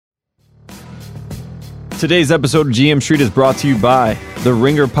Today's episode of GM Street is brought to you by the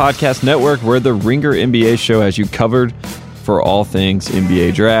Ringer Podcast Network, where the Ringer NBA show has you covered for all things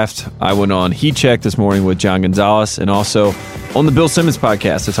NBA draft. I went on Heat Check this morning with John Gonzalez and also on the Bill Simmons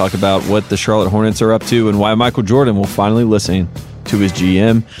podcast to talk about what the Charlotte Hornets are up to and why Michael Jordan will finally listen to his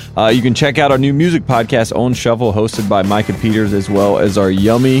GM. You can check out our new music podcast, On Shuffle, hosted by Micah Peters, as well as our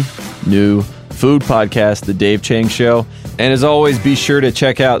yummy new food podcast, The Dave Chang Show. And as always, be sure to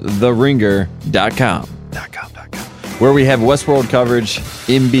check out theringer.com. Where we have Westworld coverage,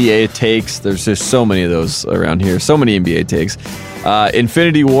 NBA takes. There's just so many of those around here. So many NBA takes.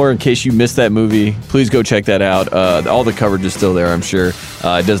 Infinity War, in case you missed that movie, please go check that out. All the coverage is still there, I'm sure.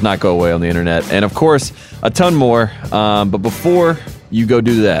 It does not go away on the internet. And of course, a ton more. But before you go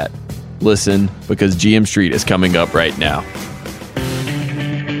do that, listen, because GM Street is coming up right now.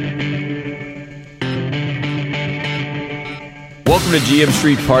 Welcome to GM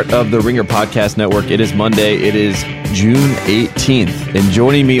Street, part of the Ringer Podcast Network. It is Monday. It is June 18th. And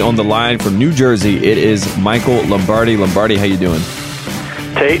joining me on the line from New Jersey, it is Michael Lombardi. Lombardi, how you doing?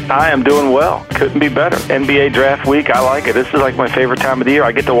 Tate, I am doing well. Couldn't be better. NBA draft week, I like it. This is like my favorite time of the year.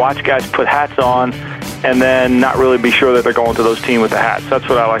 I get to watch guys put hats on and then not really be sure that they're going to those teams with the hats. That's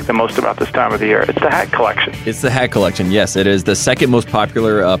what I like the most about this time of the year. It's the hat collection. It's the hat collection, yes. It is the second most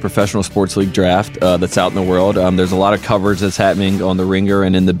popular professional sports league draft that's out in the world. There's a lot of coverage that's happening on the Ringer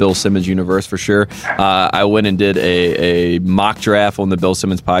and in the Bill Simmons universe for sure. I went and did a mock draft on the Bill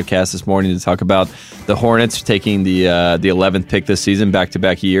Simmons podcast this morning to talk about the Hornets taking the 11th pick this season,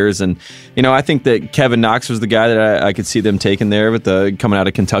 back-to-back years. And, you know, I think that Kevin Knox was the guy that I could see them taking there with coming out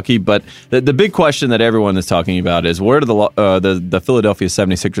of Kentucky. But the big question that everyone is talking about is what are the Philadelphia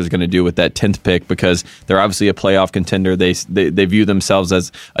 76ers going to do with that 10th pick, because they're obviously a playoff contender. They view themselves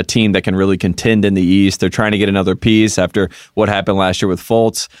as a team that can really contend in the East. They're trying to get another piece after what happened last year with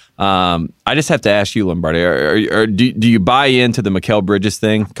Fultz. I just have to ask you, Lombardi, do you buy into the Mikal Bridges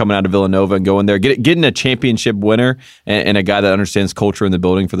thing coming out of Villanova and going there, getting a championship winner and a guy that understands culture in the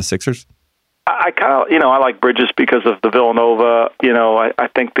building for the Sixers? I kind of, I like Bridges because of the Villanova. I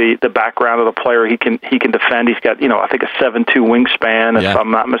think the background of the player, he can defend. He's got, I think a 7'2" wingspan, if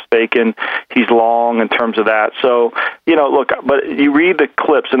I'm not mistaken. He's long in terms of that. So, look, but you read the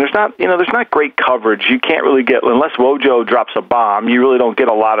clips, and there's not great coverage. You can't really get, unless Wojo drops a bomb, you really don't get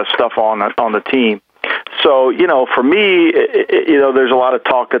a lot of stuff on the team. So, for me, there's a lot of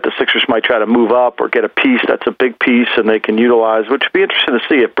talk that the Sixers might try to move up or get a piece that's a big piece and they can utilize, which would be interesting to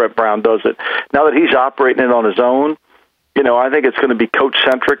see if Brett Brown does it. Now that he's operating it on his own, I think it's going to be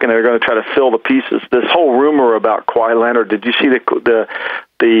coach-centric, and they're going to try to fill the pieces. This whole rumor about Kawhi Leonard, did you see the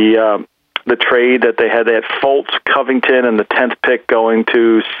trade that they had? They had Fultz, Covington, and the 10th pick going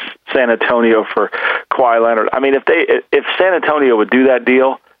to San Antonio for Kawhi Leonard. I mean, if San Antonio would do that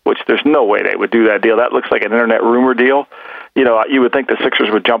deal, which there's no way they would do that deal. That looks like an internet rumor deal. You would think the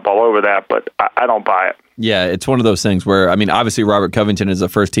Sixers would jump all over that, but I don't buy it. Yeah, it's one of those things where, obviously Robert Covington is a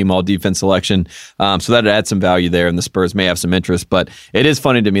first-team all-defense selection, so that adds some value there, and the Spurs may have some interest. But it is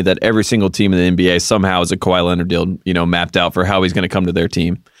funny to me that every single team in the NBA somehow has a Kawhi Leonard deal, mapped out for how he's going to come to their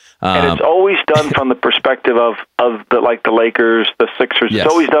team. And it's always done from the perspective of the Lakers, the Sixers. Yes.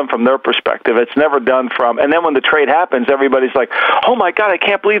 It's always done from their perspective. It's never done from. And then when the trade happens, everybody's like, "Oh my God, I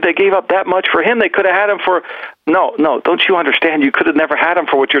can't believe they gave up that much for him. They could have had him for." No, don't you understand? You could have never had him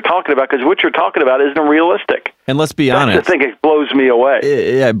for what you're talking about, because what you're talking about isn't realistic. And let's be honest. That's the thing. It blows me away.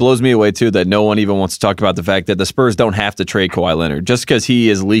 Yeah, it blows me away, too, that no one even wants to talk about the fact that the Spurs don't have to trade Kawhi Leonard. Just because he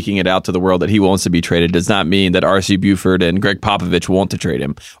is leaking it out to the world that he wants to be traded does not mean that R.C. Buford and Greg Popovich want to trade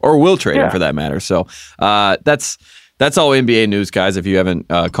him, or will trade him for that matter. So that's all NBA news, guys. If you haven't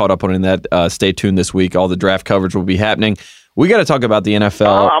caught up on that, stay tuned this week. All the draft coverage will be happening. We got to talk about the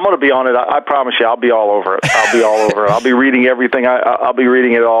NFL. I'm going to be on it. I promise you, I'll be all over it. I'll be reading everything. I'll be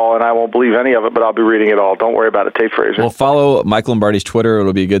reading it all, and I won't believe any of it, but I'll be reading it all. Don't worry about it, Tate Frazier. Well, follow Mike Lombardi's Twitter.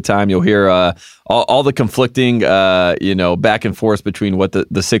 It'll be a good time. You'll hear all the conflicting, back and forth between what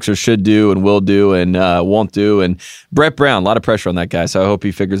the Sixers should do and will do and won't do. And Brett Brown, a lot of pressure on that guy, so I hope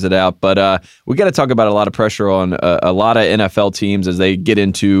he figures it out. But we got to talk about a lot of pressure on a lot of NFL teams as they get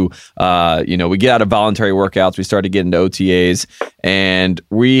into, we get out of voluntary workouts. We start to get into OTAs. And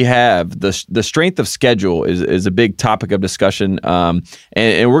we have the strength of schedule is a big topic of discussion,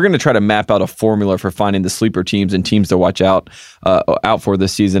 and we're going to try to map out a formula for finding the sleeper teams and teams to watch out for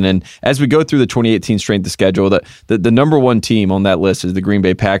this season. And as we go through the 2018 strength of schedule, the number one team on that list is the Green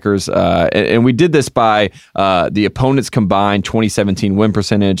Bay Packers, and we did this by the opponents' combined 2017 win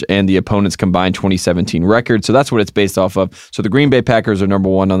percentage and the opponents' combined 2017 record. So that's what it's based off of. So the Green Bay Packers are number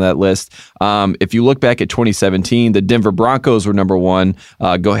one on that list. If you look back at 2017, the Denver Broncos Broncos were number one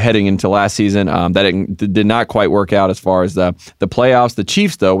heading into last season. That did not quite work out as far as the playoffs. The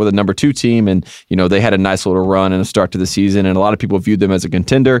Chiefs, though, were the number 2 team, and they had a nice little run and a start to the season, and a lot of people viewed them as a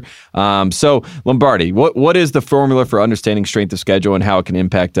contender. So, Lombardi, what is the formula for understanding strength of schedule and how it can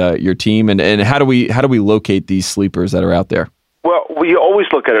impact your team, and how do we locate these sleepers that are out there? Well, we always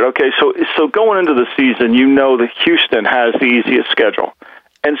look at it. Okay, so going into the season, that Houston has the easiest schedule.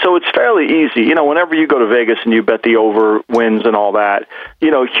 And so it's fairly easy. Whenever you go to Vegas and you bet the over wins and all that,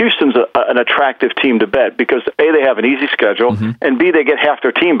 Houston's an attractive team to bet because, A, they have an easy schedule, and B, they get half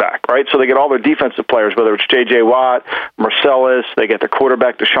their team back, right? So they get all their defensive players, whether it's J.J. Watt, Marcellus, they get the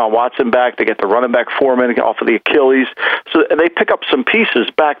quarterback Deshaun Watson back, they get the running back Foreman off of the Achilles. So they pick up some pieces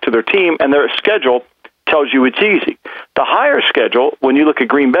back to their team, and their schedule tells you it's easy. The higher schedule, when you look at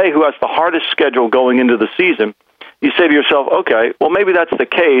Green Bay, who has the hardest schedule going into the season, you say to yourself, okay, well, maybe that's the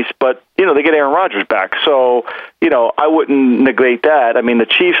case, but, they get Aaron Rodgers back. So, I wouldn't negate that. I mean, the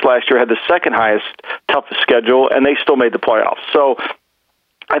Chiefs last year had the second highest, toughest schedule, and they still made the playoffs. So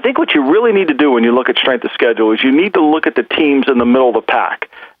I think what you really need to do when you look at strength of schedule is you need to look at the teams in the middle of the pack.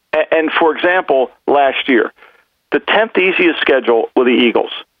 And for example, last year, the 10th easiest schedule were the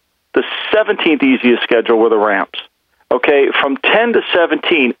Eagles. The 17th easiest schedule were the Rams. Okay, from 10 to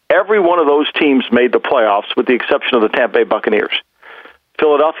 17, every one of those teams made the playoffs with the exception of the Tampa Bay Buccaneers.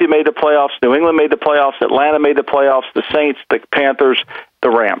 Philadelphia made the playoffs, New England made the playoffs, Atlanta made the playoffs, the Saints, the Panthers, the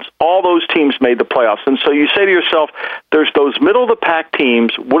Rams. All those teams made the playoffs. And so you say to yourself, there's those middle-of-the-pack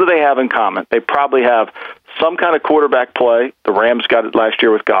teams. What do they have in common? They probably have some kind of quarterback play. The Rams got it last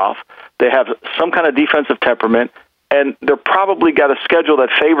year with Goff. They have some kind of defensive temperament. And they're probably got a schedule that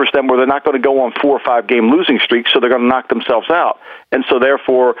favors them where they're not going to go on 4 or 5 game losing streaks, so they're going to knock themselves out. And so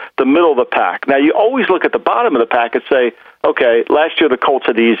therefore, the middle of the pack. Now, you always look at the bottom of the pack and say, okay, last year the Colts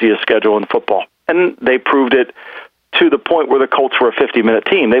had the easiest schedule in football. And they proved it to the point where the Colts were a 50-minute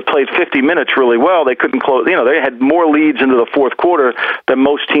team. They played 50 minutes really well. They couldn't close. They had more leads into the fourth quarter than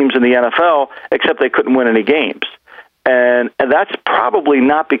most teams in the NFL, except they couldn't win any games. And that's probably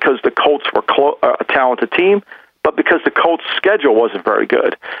not because the Colts were a talented team, but because the Colts' schedule wasn't very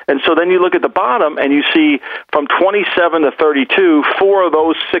good. And so then you look at the bottom and you see from 27 to 32, 4 of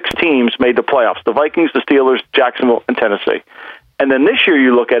those 6 teams made the playoffs: the Vikings, the Steelers, Jacksonville, and Tennessee. And then this year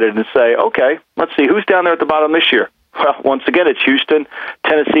you look at it and say, okay, let's see, who's down there at the bottom this year? Well, once again, it's Houston,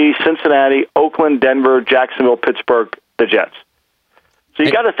 Tennessee, Cincinnati, Oakland, Denver, Jacksonville, Pittsburgh, the Jets. So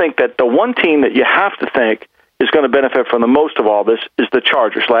you got to think that the one team that you have to think is going to benefit from the most of all this is the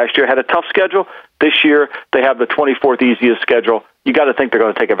Chargers. Last year had a tough schedule. This year they have the 24th easiest schedule. You got to think they're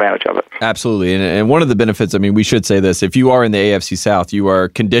going to take advantage of it. Absolutely. And one of the benefits, we should say this, if you are in the AFC South, you are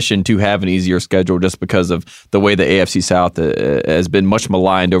conditioned to have an easier schedule just because of the way the AFC South has been much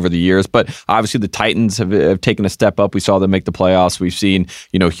maligned over the years. But obviously the Titans have taken a step up. We saw them make the playoffs. We've seen,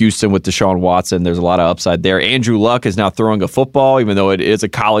 Houston with Deshaun Watson. There's a lot of upside there. Andrew Luck is now throwing a football, even though it is a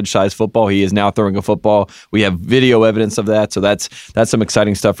college-sized football. He is now throwing a football. We have video evidence of that. So that's some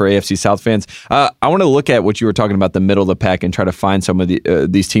exciting stuff for AFC South fans. I want to look at what you were talking about, the middle of the pack, and try to find some of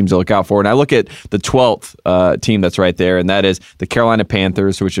these teams to look out for. And I look at the 12th team that's right there, and that is the Carolina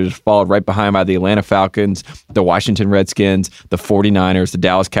Panthers, which is followed right behind by the Atlanta Falcons, the Washington Redskins, the 49ers, the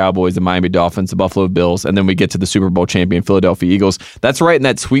Dallas Cowboys, the Miami Dolphins, the Buffalo Bills, and then we get to the Super Bowl champion Philadelphia Eagles. That's right in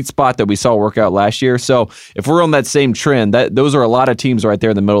that sweet spot that we saw work out last year. So if we're on that same trend, those are a lot of teams right there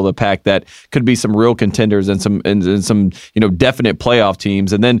in the middle of the pack that could be some real contenders and some definite playoff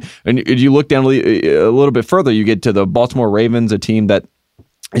teams. And then you look down a little bit further, you get to the Baltimore Ravens, a team that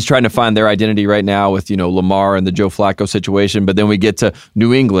is trying to find their identity right now with, Lamar and the Joe Flacco situation. But then we get to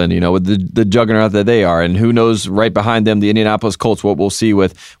New England, with the juggernaut that they are. And who knows, right behind them, the Indianapolis Colts, what we'll see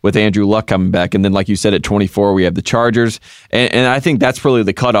with Andrew Luck coming back. And then, like you said, at 24, we have the Chargers. And I think that's really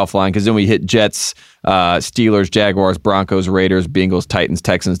the cutoff line, because then we hit Jets, Steelers, Jaguars, Broncos, Raiders, Bengals, Titans,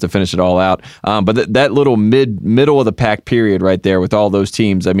 Texans to finish it all out. But that little middle of the pack period right there with all those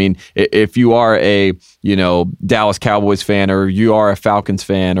teams, if you are a Dallas Cowboys fan, or you are a Falcons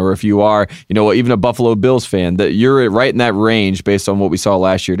fan, or if you are even a Buffalo Bills fan, that you're right in that range based on what we saw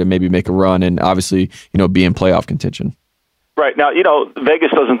last year to maybe make a run and obviously be in playoff contention. Right. Now,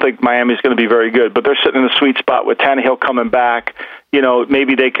 Vegas doesn't think Miami's going to be very good, but they're sitting in a sweet spot with Tannehill coming back.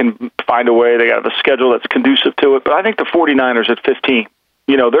 Maybe they can find a way. They got a schedule that's conducive to it. But I think the 49ers at 15,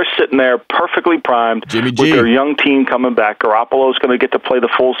 they're sitting there perfectly primed with their young team coming back. Garoppolo's going to get to play the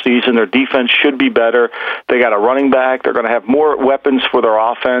full season. Their defense should be better. They got a running back. They're going to have more weapons for their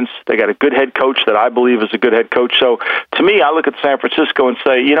offense. They got a good head coach that I believe is a good head coach. So, to me, I look at San Francisco and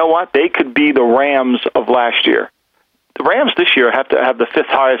say, you know what? They could be the Rams of last year. the Rams this year have to have the 5th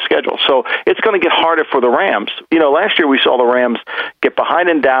highest schedule. So it's going to get harder for the Rams. Last year we saw the Rams get behind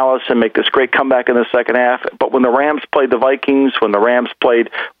in Dallas and make this great comeback in the second half. But when the Rams played the Vikings, when the Rams played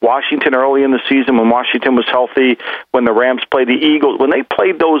Washington early in the season, when Washington was healthy, when the Rams played the Eagles, when they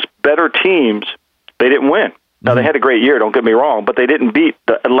played those better teams, they didn't win. Now, they had a great year, don't get me wrong, but they didn't beat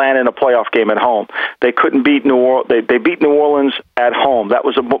Atlanta in a playoff game at home. They couldn't beat New Orleans. They beat New Orleans at home. That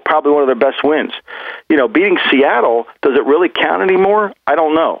was probably one of their best wins. Beating Seattle, does it really count anymore? I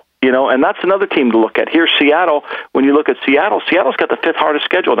don't know. And that's another team to look at. Here's Seattle. When you look at Seattle, Seattle's got the 5th hardest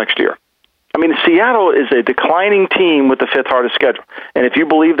schedule next year. I mean, Seattle is a declining team with the 5th hardest schedule. And if you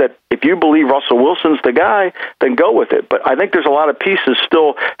believe Russell Wilson's the guy, then go with it. But I think there's a lot of pieces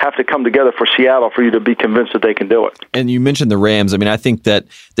still have to come together for Seattle for you to be convinced that they can do it. And you mentioned the Rams. I mean, I think that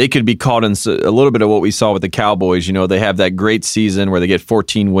they could be caught in a little bit of what we saw with the Cowboys. They have that great season where they get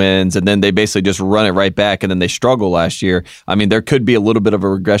 14 wins, and then they basically just run it right back, and then they struggle last year. I mean, there could be a little bit of a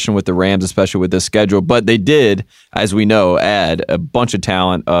regression with the Rams, especially with this schedule. But they did, as we know, add a bunch of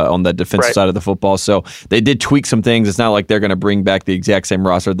talent on the defensive side of the football. So they did tweak some things. It's not like they're going to bring back the exact same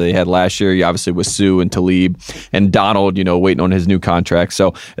roster that they had last year. You obviously with Sue and Talib and Donald, waiting on his new contract.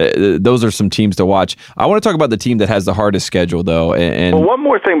 So those are some teams to watch. I want to talk about the team that has the hardest schedule, though. Well, one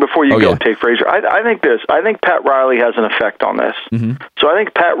more thing before you go, Tate Frazier. I think this. I think Pat Riley has an effect on this. Mm-hmm. So I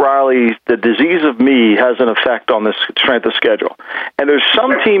think Pat Riley, the disease of me, has an effect on this strength of schedule. And there's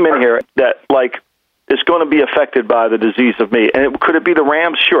some team in here that, is going to be affected by the disease of me. And could it be the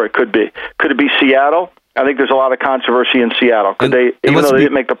Rams? Sure, it could be. Could it be Seattle? I think there's a lot of controversy in Seattle. Even though they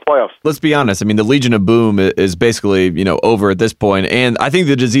didn't make the playoffs. Let's be honest. I mean, the Legion of Boom is basically, over at this point. And I think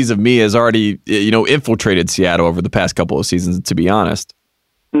the disease of me has already, infiltrated Seattle over the past couple of seasons, to be honest.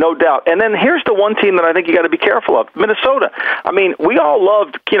 No doubt. And then here's the one team that I think you got to be careful of, Minnesota. I mean, we all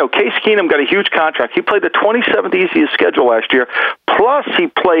loved, Case Keenum got a huge contract. He played the 27th easiest schedule last year. Plus,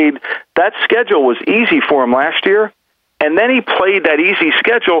 that schedule was easy for him last year. And then he played that easy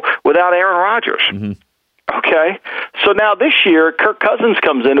schedule without Aaron Rodgers. Mm-hmm. Okay? So now this year, Kirk Cousins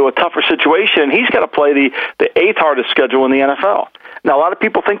comes into a tougher situation. He's got to play the 8th hardest schedule in the NFL. Now, a lot of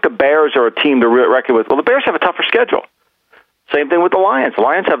people think the Bears are a team to reckon with. Well, the Bears have a tougher schedule. Same thing with the Lions. The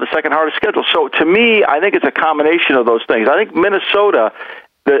Lions have the 2nd hardest schedule. So to me, I think it's a combination of those things. I think Minnesota,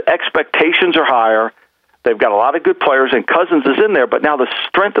 the expectations are higher. They've got a lot of good players, and Cousins is in there, but now the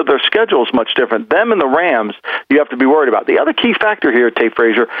strength of their schedule is much different. Them and the Rams, you have to be worried about. The other key factor here, Tate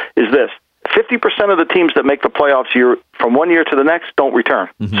Frazier, is this. 50% of the teams that make the playoffs from one year to the next don't return.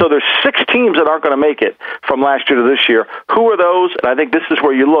 Mm-hmm. So there's 6 teams that aren't going to make it from last year to this year. Who are those? And I think this is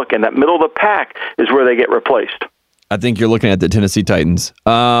where you look, and that middle of the pack is where they get replaced. I think you're looking at the Tennessee Titans.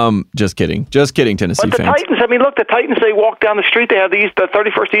 Just kidding, Tennessee fans. But the Titans, the Titans, they walk down the street, they have the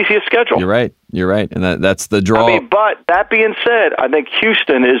 31st easiest schedule. You're right, and that's the draw. But that being said, I think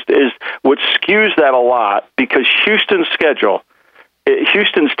Houston is what skews that a lot because Houston's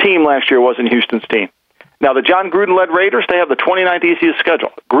team last year wasn't Houston's team. Now, the John Gruden-led Raiders, they have the 29th easiest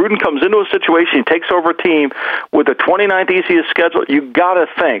schedule. Gruden comes into a situation, he takes over a team with the 29th easiest schedule. You got to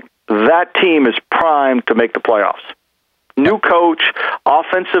think that team is primed to make the playoffs. New coach,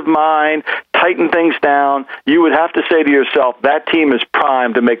 offensive mind, tighten things down. You would have to say to yourself, that team is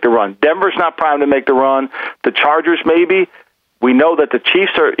primed to make the run. Denver's not primed to make the run. The Chargers, maybe. We know that the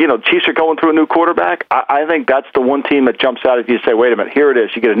Chiefs are going through a new quarterback. I think that's the one team that jumps out if you say, wait a minute, here it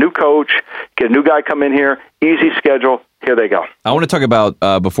is. You get a new coach, get a new guy come in here, easy schedule. Here they go. I want to talk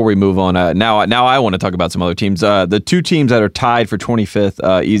about, before we move on, now I want to talk about some other teams. The 2 teams that are tied for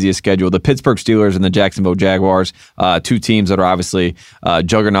 25th easiest schedule, the Pittsburgh Steelers and the Jacksonville Jaguars, 2 teams that are obviously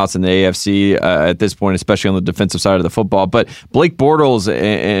juggernauts in the AFC at this point, especially on the defensive side of the football. But Blake Bortles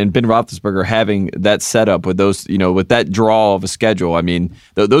and Ben Roethlisberger having that setup with those, with that draw of a schedule, I mean,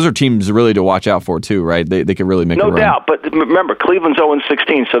 those are teams really to watch out for too, right? They could really make a run. No doubt, but remember, Cleveland's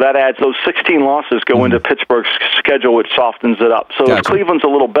 0-16, so that adds those 16 losses go into Pittsburgh's schedule, which softens it up. So if Cleveland's a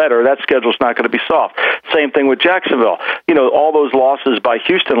little better, that schedule's not going to be soft. Same thing with Jacksonville. All those losses by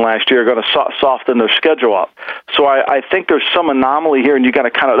Houston last year are going to soften their schedule up. So I think there's some anomaly here, and you got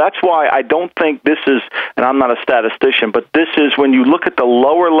to that's why I don't think this is, and I'm not a statistician, but this is when you look at the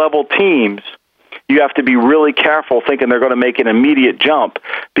lower level teams, you have to be really careful thinking they're going to make an immediate jump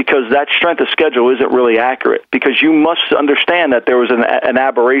because that strength of schedule isn't really accurate because you must understand that there was an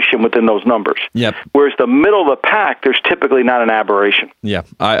aberration within those numbers. Yep. Whereas the middle of the pack, there's typically not an aberration. Yeah,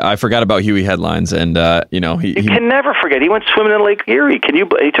 I forgot about Huey Headlines, and he can never forget. He went swimming in Lake Erie.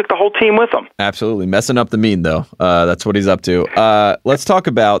 He took the whole team with him. Absolutely, messing up the mean though. That's what he's up to. Let's talk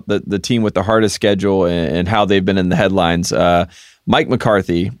about the team with the hardest schedule and how they've been in the headlines. Mike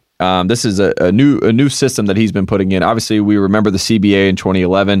McCarthy. This is a new system that he's been putting in. Obviously, we remember the CBA in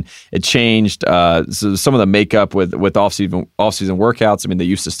 2011. It changed so some of the makeup with off-season workouts. I mean, they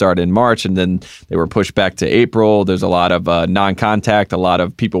used to start in March, and then they were pushed back to April. There's a lot of non-contact, a lot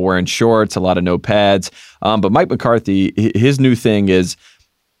of people wearing shorts, a lot of no pads. But Mike McCarthy, his new thing is,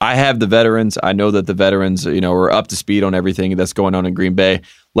 I have the veterans. I know that the veterans, are up to speed on everything that's going on in Green Bay.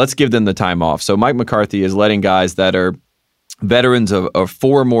 Let's give them the time off. So Mike McCarthy is letting guys that are veterans of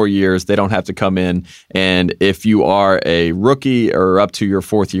 4 more years, they don't have to come in. And if you are a rookie or up to your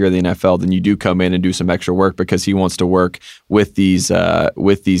 4th year of the NFL, then you do come in and do some extra work because he wants to work with these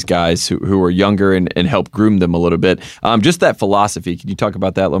guys who are younger and help groom them a little bit. Just that philosophy. Can you talk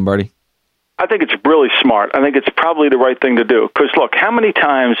about that, Lombardi? I think it's really smart. I think it's probably the right thing to do. Because, look, how many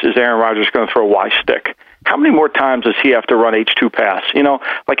times is Aaron Rodgers going to throw a Y stick? How many more times does he have to run H2 pass?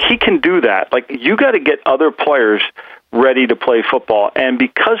 He can do that. You got to get other players ready to play football. And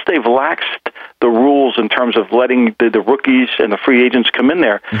because they've laxed the rules in terms of letting the rookies and the free agents come in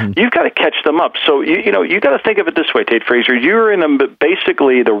there, you've got to catch them up. So, you got to think of it this way, Tate Frazier.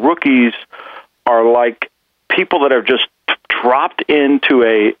 Basically, the rookies are like people that have just dropped into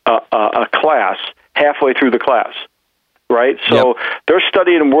a class halfway through the class, right? So they're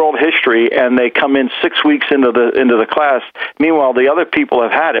studying world history, and they come in 6 weeks into the class. Meanwhile, the other people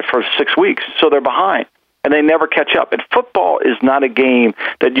have had it for 6 weeks, so they're behind, and they never catch up. And football is not a game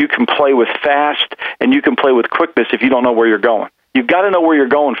that you can play with fast and you can play with quickness if you don't know where you're going. You've got to know where you're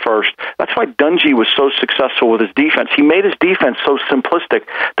going first. That's why Dungy was so successful with his defense. He made his defense so simplistic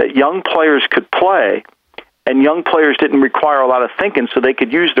that young players could play, and young players didn't require a lot of thinking, so they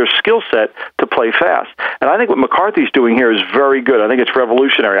could use their skill set to play fast. And I think what McCarthy's doing here is very good. I think it's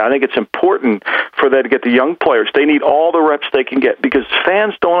revolutionary. I think it's important for them to get the young players. They need all the reps they can get because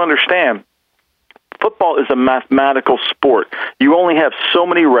fans don't understand. Football is a mathematical sport. You only have so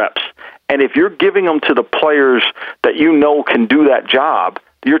many reps, and if you're giving them to the players that can do that job,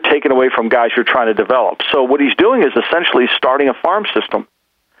 you're taking away from guys you're trying to develop. So what he's doing is essentially starting a farm system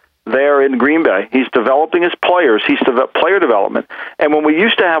there in Green Bay. He's developing his players. He's player development. And when we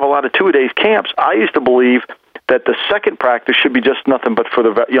used to have a lot of 2-a-days camps, I used to believe that the second practice should be just nothing but for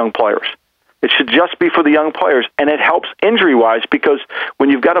the young players. It should just be for the young players, and it helps injury-wise because when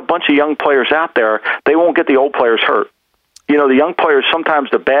you've got a bunch of young players out there, they won't get the old players hurt. The young players, sometimes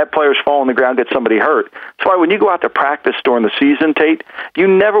the bad players fall on the ground, get somebody hurt. That's why when you go out to practice during the season, Tate, you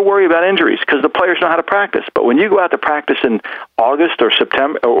never worry about injuries because the players know how to practice. But when you go out to practice in August or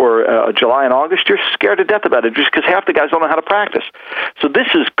September or July and August, you're scared to death about it just because half the guys don't know how to practice. So this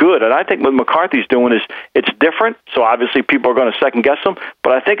is good, and I think what McCarthy's doing is it's different. So obviously people are going to second guess him,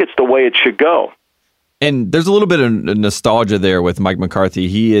 but I think it's the way it should go. And there's a little bit of nostalgia there with Mike McCarthy.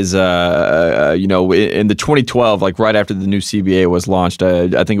 He is, in the 2012, right after the new CBA was launched, I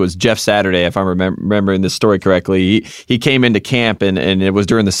think it was Jeff Saturday, if I'm remembering this story correctly. He came into camp, and it was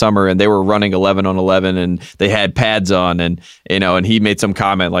during the summer, and they were running 11 on 11, and they had pads on, and he made some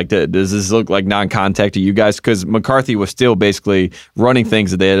comment like, "Does this look like non-contact to you guys?" Because McCarthy was still basically running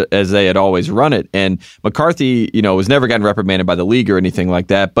things as they had always run it, and McCarthy, was never gotten reprimanded by the league or anything like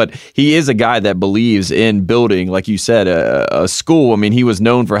that. But he is a guy that believes in building, like you said, a school. I mean, he was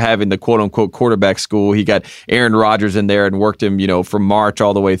known for having the quote-unquote quarterback school. He got Aaron Rodgers in there and worked him, from March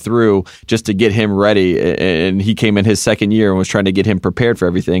all the way through just to get him ready. And he came in his second year and was trying to get him prepared for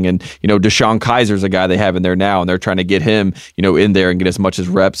everything. And, Deshaun Kaiser's a guy they have in there now, and they're trying to get him, in there and get as much as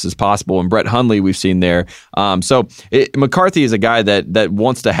reps as possible. And Brett Hundley we've seen there. McCarthy is a guy that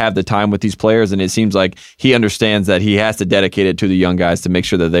wants to have the time with these players, and it seems like he understands that he has to dedicate it to the young guys to make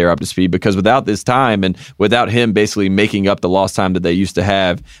sure that they are up to speed, because without this time and without him basically making up the lost time that they used to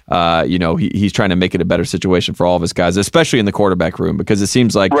have, he's trying to make it a better situation for all of his guys, especially in the quarterback room, because it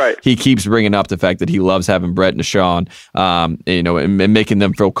seems like he keeps bringing up the fact that he loves having Brett and Deshaun, and making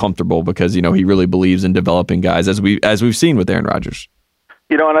them feel comfortable because, he really believes in developing guys as we've seen with Aaron Rodgers.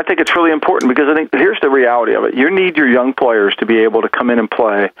 And I think it's really important because I think here's the reality of it. You need your young players to be able to come in and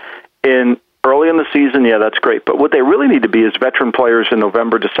play early in the season. Yeah, that's great. But what they really need to be is veteran players in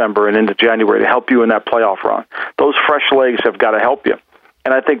November, December, and into January to help you in that playoff run. Those fresh legs have got to help you.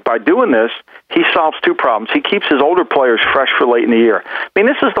 And I think by doing this, he solves two problems. He keeps his older players fresh for late in the year. I mean,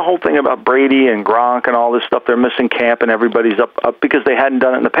 this is the whole thing about Brady and Gronk and all this stuff. They're missing camp and everybody's up because they hadn't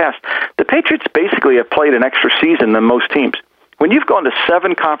done it in the past. The Patriots basically have played an extra season than most teams. When you've gone to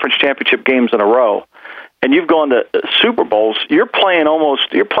 7 conference championship games in a row, and you've gone to Super Bowls, you're playing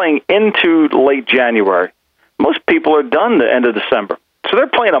into late January. Most people are done the end of December. So they're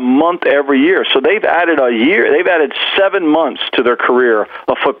playing a month every year. So they've added a year. They've added 7 months to their career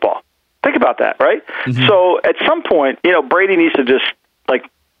of football. Think about that, right? Mm-hmm. So at some point, Brady needs to just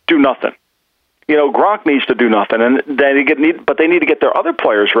do nothing. Gronk needs to do nothing, and but they need to get their other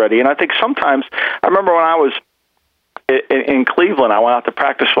players ready. And I think sometimes, I remember when I was in Cleveland, I went out to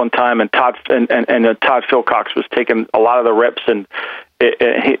practice one time, and Todd Philcox was taking a lot of the reps, and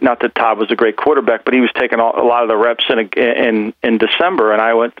not that Todd was a great quarterback, but he was taking a lot of the reps in December. And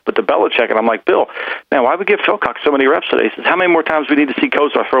I went with the Belichick, and I'm like, Bill, man, why would we give Philcox so many reps today? He says, how many more times do we need to see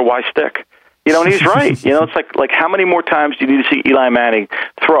Kozar throw a Y stick? And he's right. It's like how many more times do you need to see Eli Manning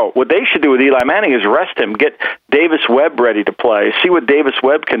throw? What they should do with Eli Manning is rest him, get Davis Webb ready to play, see what Davis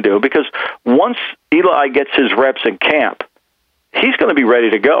Webb can do, because once Eli gets his reps in camp, he's going to be ready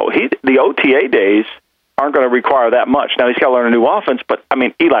to go. The OTA days aren't going to require that much. Now, he's got to learn a new offense, but,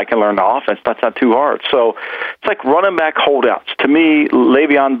 Eli can learn the offense. That's not too hard. So it's like running back holdouts. To me,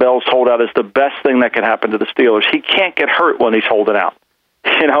 Le'Veon Bell's holdout is the best thing that can happen to the Steelers. He can't get hurt when he's holding out.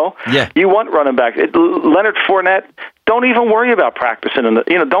 Yeah. You want running back. Leonard Fournette, don't even worry about practicing.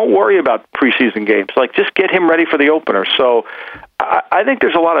 Don't worry about preseason games. Like, just get him ready for the opener. So I think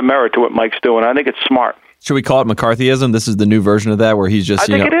there's a lot of merit to what Mike's doing. I think it's smart. Should we call it McCarthyism? This is the new version of that, where he's just. I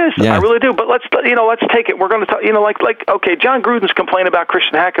think it is. Yeah. I really do. But let's take it. We're going to talk. Okay, John Gruden's complaining about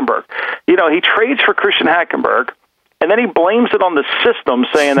Christian Hackenberg. He trades for Christian Hackenberg. And then he blames it on the system,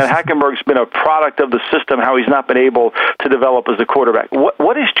 saying that Hackenberg's been a product of the system, how he's not been able to develop as a quarterback.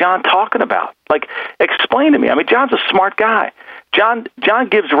 What is John talking about? Like, explain to me. John's a smart guy. John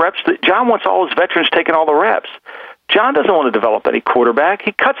gives reps. John wants all his veterans taking all the reps. John doesn't want to develop any quarterback.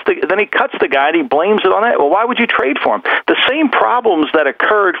 He cuts the guy, and he blames it on that. Well, why would you trade for him? The same problems that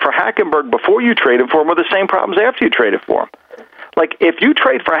occurred for Hackenberg before you traded for him are the same problems after you traded for him. Like, if you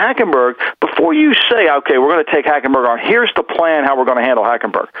trade for Hackenberg, before you say, okay, we're going to take Hackenberg on, here's the plan how we're going to handle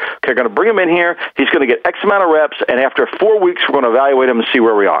Hackenberg. Okay, we're going to bring him in here. He's going to get X amount of reps, and after 4 weeks, we're going to evaluate him and see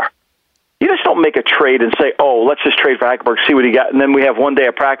where we are. You just don't make a trade and say, oh, let's just trade for Hackenberg, see what he got, and then we have one day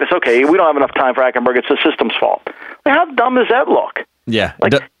of practice. Okay, we don't have enough time for Hackenberg. It's the system's fault. How dumb does that look? Yeah.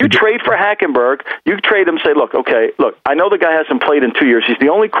 Like, you trade for Hackenberg, you trade him, say, look, I know the guy hasn't played in 2 years. He's the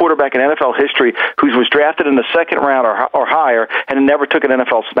only quarterback in NFL history who was drafted in the second round or higher and never took an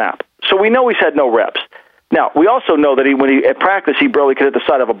NFL snap. So we know he's had no reps. Now, we also know that at practice, he barely could hit the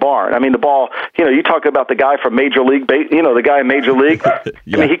side of a barn. The ball, you talk about the guy from Major League, the guy in Major League.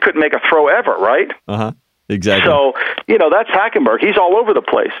 Yeah. He couldn't make a throw ever, right? Uh-huh. Exactly. So, that's Hackenberg. He's all over the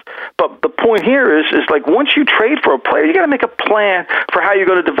place. But the point here is like, once you trade for a player, you got to make a plan for how you're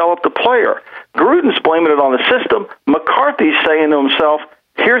going to develop the player. Gruden's blaming it on the system. McCarthy's saying to himself,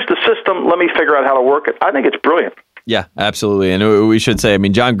 here's the system. Let me figure out how to work it. I think it's brilliant. Yeah, absolutely. And we should say,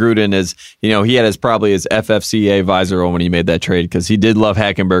 John Gruden is, he had probably his FFCA visor on when he made that trade, because he did love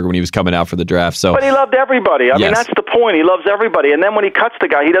Hackenberg when he was coming out for the draft. So, but he loved everybody. Yes. That's the point. He loves everybody. And then when he cuts the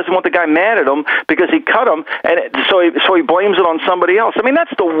guy, he doesn't want the guy mad at him because he cut him, and so he blames it on somebody else.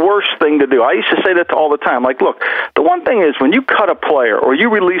 That's the worst thing to do. I used to say that all the time. Like, look, the one thing is, when you cut a player or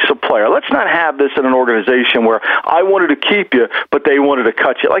you release a player, let's not have this in an organization where I wanted to keep you, but they wanted to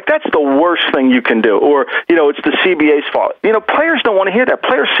cut you. Like, that's the worst thing you can do. Or, it's the CBA's fault. Players don't want to hear that.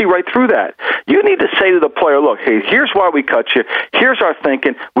 Players see right through that. You need to say to the player, look, hey, here's why we cut you. Here's our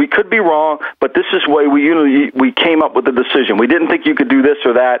thinking. We could be wrong, but this is the way we came up with the decision. We didn't think you could do this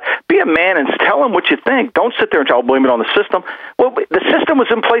or that. Be a man and tell them what you think. Don't sit there and try to blame it on the system. Well, the system was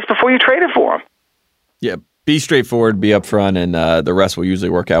in place before you traded for him. Yeah, be straightforward, be upfront, and the rest will usually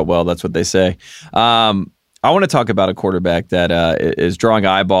work out well. That's what they say. I want to talk about a quarterback that is drawing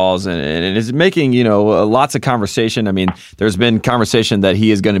eyeballs and is making, lots of conversation. There's been conversation that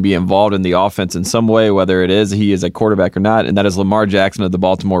he is going to be involved in the offense in some way, whether it is he is a quarterback or not, and that is Lamar Jackson of the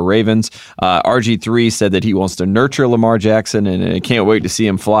Baltimore Ravens. RG3 said that he wants to nurture Lamar Jackson and can't wait to see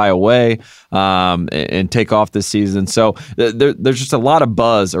him fly away and take off this season. So there's just a lot of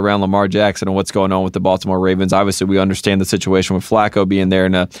buzz around Lamar Jackson and what's going on with the Baltimore Ravens. Obviously, we understand the situation with Flacco being there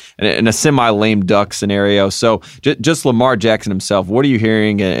in a semi-lame duck scenario. So just Lamar Jackson himself, what are you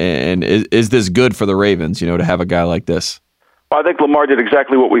hearing, and is this good for the Ravens, to have a guy like this? Well, I think Lamar did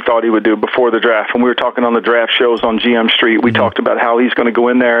exactly what we thought he would do before the draft. When we were talking on the draft shows on GM Street, we talked about how he's going to go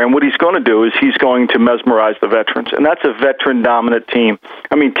in there, and what he's going to do is he's going to mesmerize the veterans, and that's a veteran-dominant team.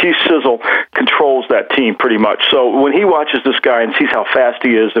 T. Sizzle controls that team pretty much. So when he watches this guy and sees how fast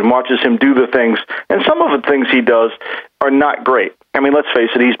he is and watches him do the things, and some of the things he does are not great. Let's face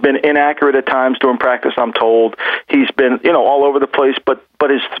it, he's been inaccurate at times during practice, I'm told. He's been, all over the place, but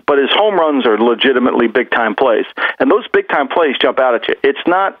his home runs are legitimately big-time plays. And those big-time plays jump out at you. It's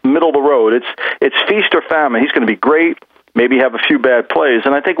not middle of the road. It's feast or famine. He's going to be great, maybe have a few bad plays.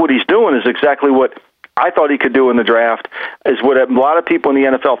 And I think what he's doing is exactly what I thought he could do in the draft, is what a lot of people in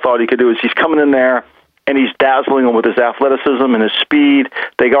the NFL thought he could do, is he's coming in there, and he's dazzling them with his athleticism and his speed.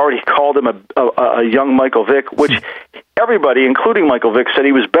 They already called him a young Michael Vick, which everybody, including Michael Vick, said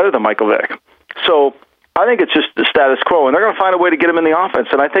he was better than Michael Vick. So I think it's just the status quo, and they're going to find a way to get him in the offense.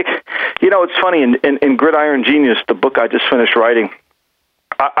 And I think, it's funny, in Gridiron Genius, the book I just finished writing,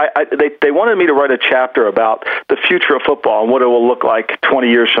 they wanted me to write a chapter about the future of football and what it will look like 20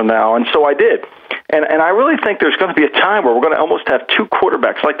 years from now, and so I did. And I really think there's going to be a time where we're going to almost have two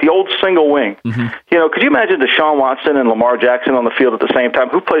quarterbacks, like the old single wing. Mm-hmm. Could you imagine Deshaun Watson and Lamar Jackson on the field at the same time?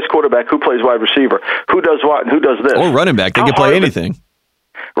 Who plays quarterback? Who plays wide receiver? Who does what? And who does this? Or running back. They can play anything.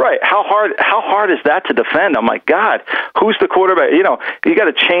 Right. How hard is that to defend? I'm like, God, who's the quarterback? You got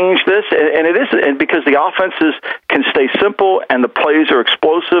to change this. And it is, and because the offenses can stay simple and the plays are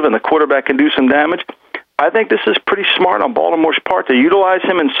explosive and the quarterback can do some damage, I think this is pretty smart on Baltimore's part to utilize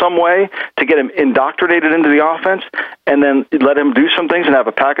him in some way to get him indoctrinated into the offense and then let him do some things and have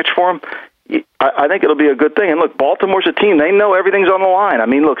a package for him. I think it'll be a good thing. And look, Baltimore's a team. They know everything's on the line. I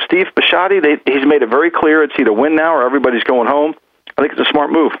mean, look, Steve Bisciotti, he's made it very clear it's either win now or everybody's going home. I think it's a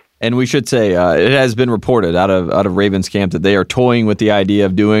smart move. And we should say it has been reported out of Ravens camp that they are toying with the idea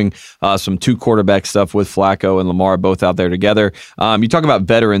of doing some two quarterback stuff with Flacco and Lamar both out there together. You talk about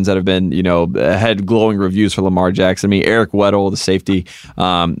veterans that have been, had glowing reviews for Lamar Jackson. I mean, Eric Weddle, the safety,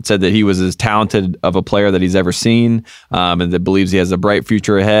 said that he was as talented of a player that he's ever seen, and that believes he has a bright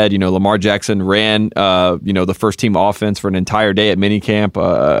future ahead. Lamar Jackson ran, the first team offense for an entire day at minicamp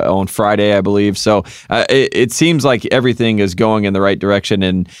on Friday, I believe. So it seems like everything is going in the right direction,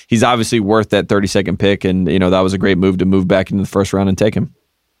 and he's obviously worth that 32nd pick, and that was a great move to move back into the first round and take him.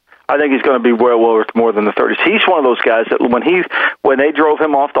 I think he's going to be well worth more than the 30s. He's one of those guys that when they drove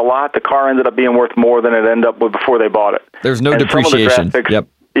him off the lot, the car ended up being worth more than it ended up with before they bought it. There's no depreciation. Yep.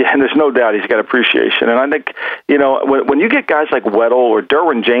 Yeah, and there's no doubt he's got appreciation. And I think, when you get guys like Weddle or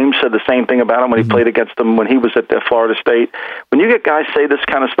Derwin James said the same thing about him when he played against them when he was at Florida State. When you get guys say this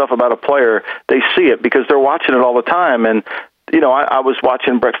kind of stuff about a player, they see it because they're watching it all the time. And I was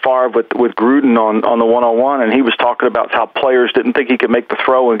watching Brett Favre with Gruden on the one-on-one, and he was talking about how players didn't think he could make the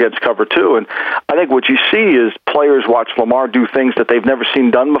throw against cover two. And I think what you see is players watch Lamar do things that they've never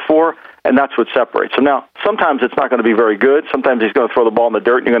seen done before, and that's what separates them. Now, sometimes it's not going to be very good. Sometimes he's going to throw the ball in the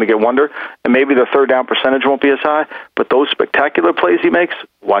dirt, and you're going to get wonder, and maybe the third down percentage won't be as high. But those spectacular plays he makes,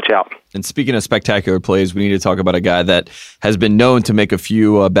 watch out. And speaking of spectacular plays, we need to talk about a guy that has been known to make a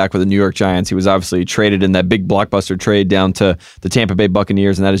few back with the New York Giants. He was obviously traded in that big blockbuster trade down to the Tampa Bay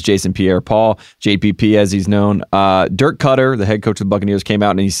Buccaneers, and that is Jason Pierre-Paul, JPP as he's known. Dirk Cutter, the head coach of the Buccaneers, came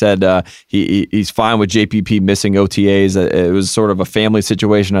out and he said he's fine with JPP missing OTAs. It was sort of a family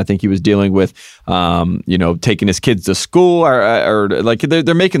situation. I think he was dealing with, taking his kids to school or like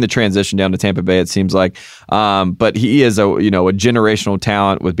they're making the transition down to Tampa Bay, it seems like. But he is a generational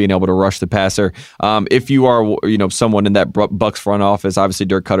talent with being able to rush the passer. If you are, someone in that Bucs front office, obviously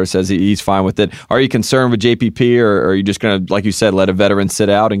Dirk Cutter says he's fine with it. Are you concerned with JPP, or are you just going to, like you said, let a veteran sit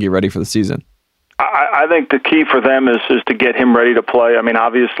out and get ready for the season? I think the key for them is to get him ready to play. I mean,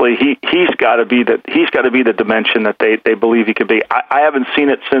 obviously he's got to be the dimension that they believe he could be. I haven't seen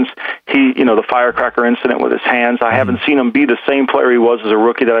it since the firecracker incident with his hands. I haven't seen him be the same player he was as a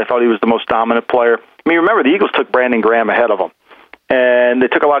rookie that I thought he was the most dominant player. I mean, remember the Eagles took Brandon Graham ahead of him, and they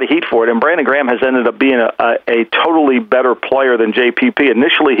took a lot of heat for it. And Brandon Graham has ended up being a totally better player than JPP.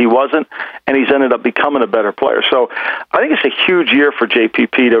 Initially, he wasn't, and he's ended up becoming a better player. So I think it's a huge year for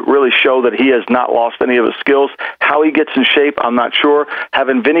JPP to really show that he has not lost any of his skills. How he gets in shape, I'm not sure.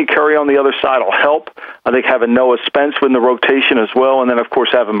 Having Vinny Curry on the other side will help. I think having Noah Spence in the rotation as well, and then, of course,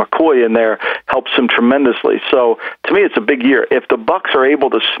 having McCoy in there helps him tremendously. So to me, it's a big year. If the Bucs are able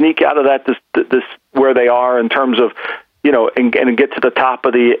to sneak out of this where they are in terms of and get to the top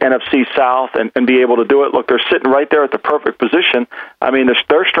of the NFC South and be able to do it. Look, they're sitting right there at the perfect position. I mean,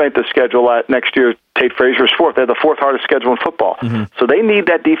 their strength of schedule at next year, Tate Frazier's fourth. They have the fourth hardest schedule in football. Mm-hmm. So they need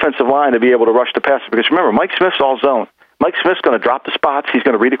that defensive line to be able to rush the passer. Because remember, Mike Smith's all zone. Mike Smith's going to drop the spots. He's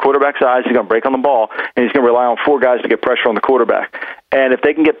going to read the quarterback's eyes. He's going to break on the ball, and he's going to rely on four guys to get pressure on the quarterback. And if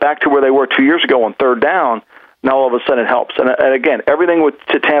they can get back to where they were 2 years ago on third down, now all of a sudden it helps. And again, everything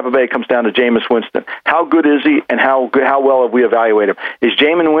to Tampa Bay comes down to Jameis Winston. How good is he, and how well have we evaluated him? Is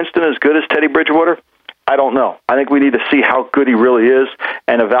Jameis Winston as good as Teddy Bridgewater? I don't know. I think we need to see how good he really is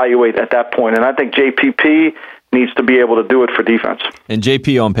and evaluate at that point. And I think JPP needs to be able to do it for defense. And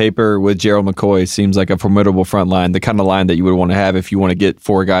JP on paper with Gerald McCoy seems like a formidable front line, the kind of line that you would want to have if you want to get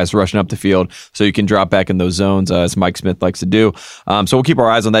four guys rushing up the field so you can drop back in those zones, as Mike Smith likes to do. So we'll keep our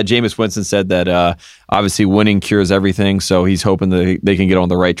eyes on that. Jameis Winston said that obviously winning cures everything, so he's hoping that they can get on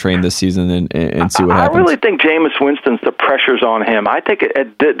the right train this season and see what happens. I really think Jameis Winston's, the pressure's on him. I think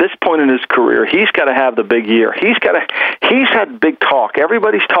at this point in his career, he's got to have the big year. He's had big talk.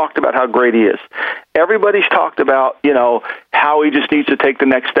 Everybody's talked about how great he is. Everybody's talked about, how he just needs to take the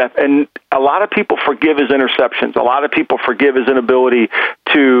next step. And a lot of people forgive his interceptions. A lot of people forgive his inability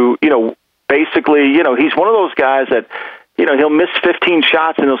to, basically, he's one of those guys that, he'll miss 15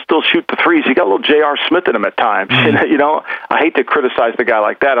 shots and he'll still shoot the threes. He got a little J.R. Smith in him at times. I hate to criticize the guy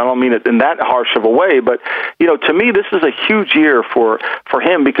like that. I don't mean it in that harsh of a way, but to me, this is a huge year for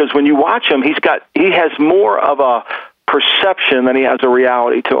him, because when you watch him, he has more of a perception than he has a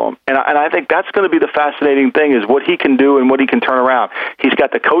reality to him. And I think that's going to be the fascinating thing, is what he can do and what he can turn around. He's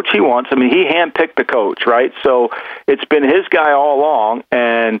got the coach he wants. I mean, he handpicked the coach, right? So it's been his guy all along.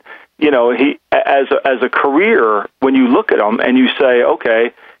 And, he, as a career, when you look at him and you say,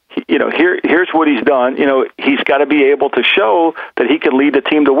 okay, here's what he's done, he's got to be able to show that he can lead the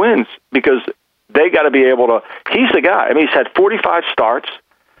team to wins, because they got to be able to, he's the guy. I mean, he's had 45 starts,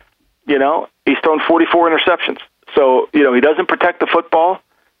 he's thrown 44 interceptions. So, he doesn't protect the football.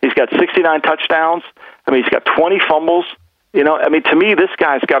 He's got 69 touchdowns. I mean, he's got 20 fumbles. To me, this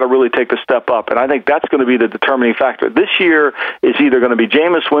guy's got to really take the step up, and I think that's going to be the determining factor. This year is either going to be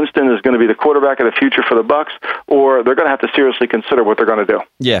Jameis Winston is going to be the quarterback of the future for the Bucs, or they're going to have to seriously consider what they're going to do.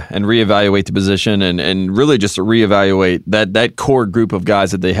 Yeah, and reevaluate the position, and really just reevaluate that core group of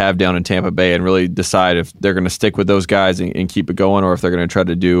guys that they have down in Tampa Bay, and really decide if they're going to stick with those guys and keep it going, or if they're going to try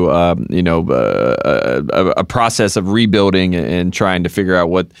to do a process of rebuilding and trying to figure out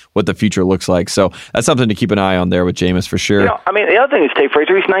what the future looks like. So that's something to keep an eye on there with Jameis for sure. The other thing is, Tate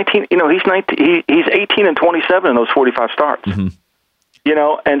Frazier, he's 19. He's 18 and 27 in those 45 starts. Mm-hmm.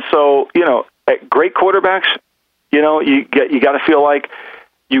 And so great quarterbacks. You got to feel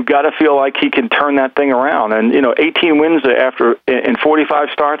like he can turn that thing around. And 18 wins in 45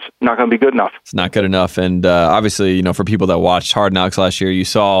 starts, not going to be good enough. It's not good enough. And obviously, for people that watched Hard Knocks last year, you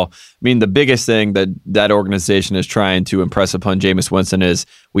saw. The biggest thing that organization is trying to impress upon Jameis Winston is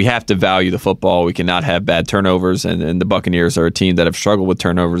we have to value the football. We cannot have bad turnovers, and the Buccaneers are a team that have struggled with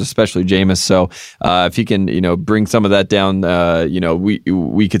turnovers, especially Jameis. So if he can, bring some of that down,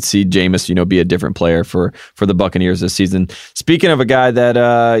 we could see Jameis, be a different player for the Buccaneers this season. Speaking of a guy that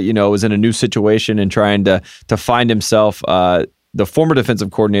was in a new situation and trying to find himself. The former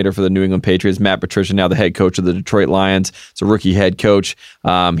defensive coordinator for the New England Patriots, Matt Patricia, now the head coach of the Detroit Lions. It's a rookie head coach.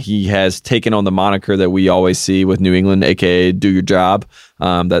 He has taken on the moniker that we always see with New England, a.k.a. do your job.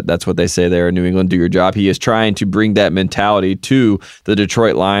 That's what they say there in New England, do your job. He is trying to bring that mentality to the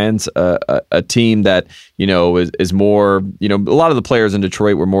Detroit Lions, a team that, is more, a lot of the players in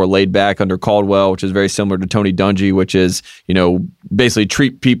Detroit were more laid back under Caldwell, which is very similar to Tony Dungy, which is, basically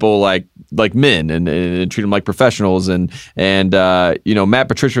treat people like men and treat them like professionals. And Matt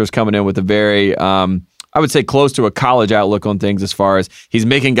Patricia is coming in with a very, I would say, close to a college outlook on things, as far as he's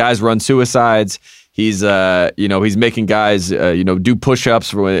making guys run suicides. He's making guys, do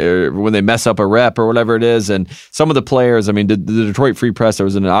push-ups when they mess up a rep or whatever it is. And some of the players, the Detroit Free Press, there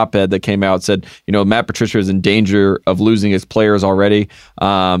was an op-ed that came out, said, Matt Patricia is in danger of losing his players already.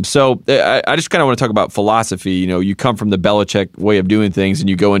 So I just kind of want to talk about philosophy. You come from the Belichick way of doing things and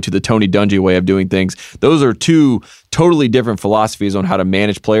you go into the Tony Dungy way of doing things. Those are two totally different philosophies on how to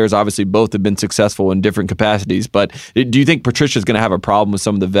manage players. Obviously, both have been successful in different capacities. But do you think Patricia's going to have a problem with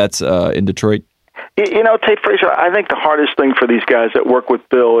some of the vets in Detroit? Tate Frazier, I think the hardest thing for these guys that work with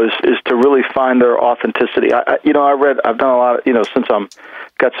Bill is to really find their authenticity. I've done a lot of, since I'm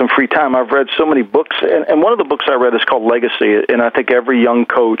got some free time, I've read so many books, and one of the books I read is called Legacy, and I think every young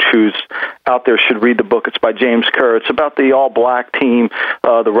coach who's out there should read the book. It's by James Kerr. It's about the all-black team,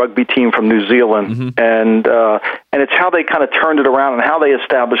 the rugby team from New Zealand, mm-hmm. and it's how they kind of turned it around and how they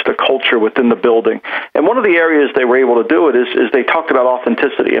established a culture within the building. And one of the areas they were able to do it is they talked about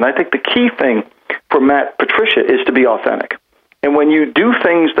authenticity, and I think the key thing for Matt Patricia is to be authentic. And when you do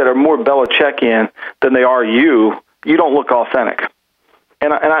things that are more Belichickian than they are you don't look authentic.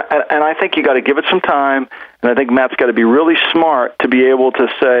 And I think you got to give it some time, and I think Matt's got to be really smart to be able to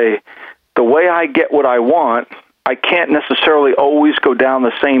say, the way I get what I want, I can't necessarily always go down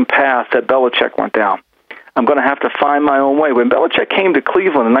the same path that Belichick went down. I'm going to have to find my own way. When Belichick came to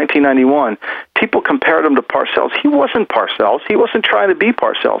Cleveland in 1991, people compared him to Parcells. He wasn't Parcells. He wasn't trying to be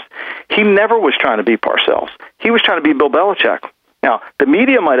Parcells. He never was trying to be Parcells. He was trying to be Bill Belichick. Now, the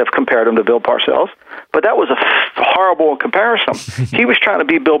media might have compared him to Bill Parcells, but that was a horrible comparison. He was trying to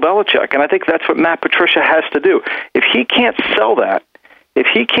be Bill Belichick, and I think that's what Matt Patricia has to do. If he can't sell that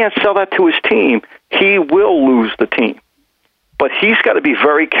to his team, he will lose the team. But he's got to be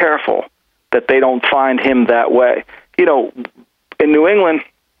very careful that they don't find him that way. You know, in New England,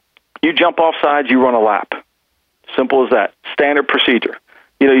 you jump off sides, you run a lap. Simple as that. Standard procedure.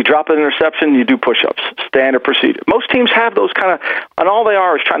 You know, you drop an interception, you do push-ups. Standard procedure. Most teams have those kind of, and all they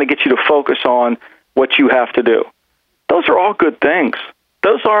are is trying to get you to focus on what you have to do. Those are all good things.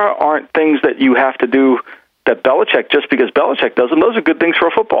 Those aren't things that you have to do that Belichick, just because Belichick does them. Those are good things for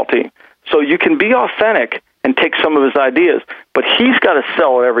a football team. So you can be authentic and take some of his ideas, but he's got to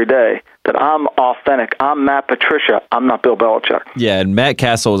sell it every day that I'm authentic. I'm Matt Patricia. I'm not Bill Belichick. Yeah, and Matt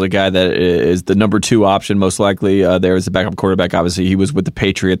Castle is a guy that is the number 2 option most likely. There is the backup quarterback. Obviously, he was with the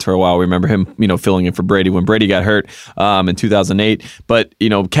Patriots for a while. We remember him, filling in for Brady when Brady got hurt in 2008. But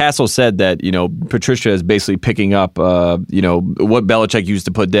Castle said that Patricia is basically picking up what Belichick used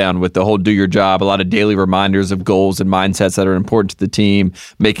to put down with the whole do your job, a lot of daily reminders of goals and mindsets that are important to the team,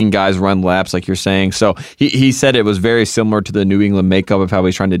 making guys run laps like you're saying. So he said it was very similar to the New England makeup of how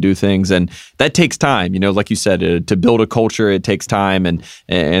he's trying to do things. And that takes time, like you said, to build a culture, it takes time, and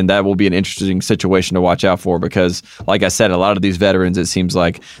that will be an interesting situation to watch out for because, like I said, a lot of these veterans, it seems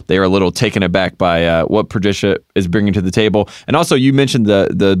like they are a little taken aback by what Patricia is bringing to the table. And also, you mentioned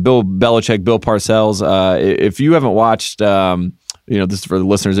the Bill Belichick, Bill Parcells. If you haven't watched, this is for the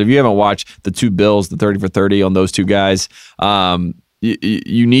listeners, if you haven't watched the 2 Bills, the 30 for 30 on those 2 guys,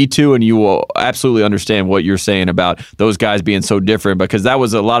 you need to, and you will absolutely understand what you're saying about those guys being so different because that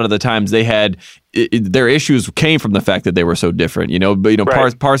was a lot of the times they had their issues came from the fact that they were so different. Right.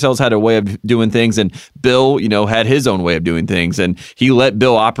 Parcells had a way of doing things, and Bill, had his own way of doing things, and he let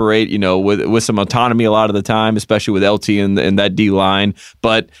Bill operate, with some autonomy a lot of the time, especially with LT and that D line.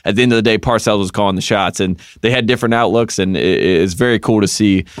 But at the end of the day, Parcells was calling the shots, and they had different outlooks, and it's very cool to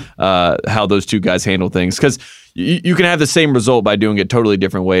see how those 2 guys handle things because you can have the same result by doing it totally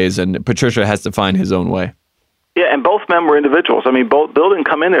different ways, and Patricia has to find his own way. Yeah, and both men were individuals. I mean, Bill didn't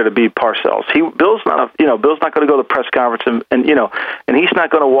come in there to be Parcells. Bill's not going to go to the press conference and he's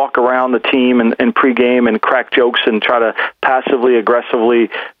not going to walk around the team and pregame and crack jokes and try to passively aggressively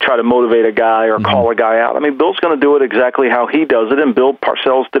try to motivate a guy or call a guy out. I mean, Bill's going to do it exactly how he does it, and Bill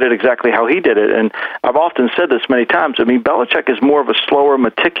Parcells did it exactly how he did it. And I've often said this many times. I mean, Belichick is more of a slower,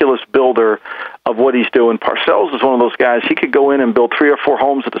 meticulous builder of what he's doing. Parcells is one of those guys. He could go in and build 3 or 4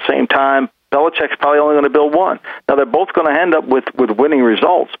 homes at the same time. Belichick's probably only going to build 1. Now, they're both going to end up with winning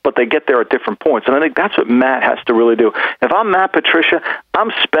results, but they get there at different points. And I think that's what Matt has to really do. If I'm Matt Patricia,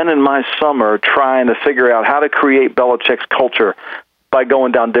 I'm spending my summer trying to figure out how to create Belichick's culture by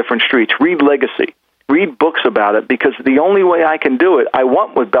going down different streets. Read Legacy. Read books about it, because the only way I can do it, I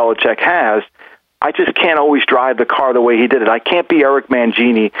want what Belichick has. I just can't always drive the car the way he did it. I can't be Eric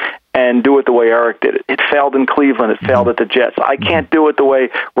Mangini and do it the way Eric did it. It failed in Cleveland. It failed at the Jets. I can't do it the way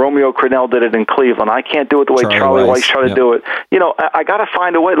Romeo Crennel did it in Cleveland. I can't do it the way Charlie Weiss tried to do it. I got to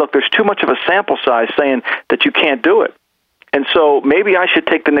find a way. Look, there's too much of a sample size saying that you can't do it. And so maybe I should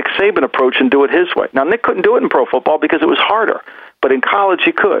take the Nick Saban approach and do it his way. Now, Nick couldn't do it in pro football because it was harder. But in college,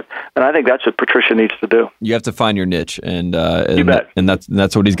 he could, and I think that's what Patricia needs to do. You have to find your niche, and you bet. And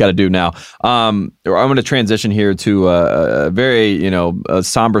that's what he's got to do now. I'm going to transition here to a very a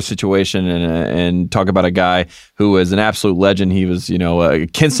somber situation and talk about a guy who is an absolute legend. He was a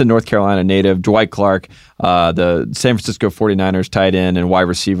Kinston, North Carolina native, Dwight Clark, the San Francisco 49ers tight end and wide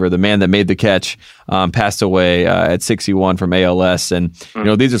receiver, the man that made the catch, passed away at 61 from ALS. And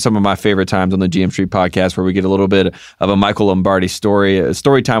these are some of my favorite times on the GM Street podcast where we get a little bit of a Michael Lombardi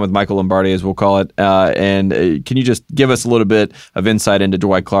story time with Michael Lombardi, as we'll call it. And can you just give us a little bit of insight into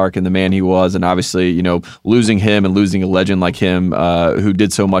Dwight Clark and the man he was, and obviously, losing him and losing a legend like him who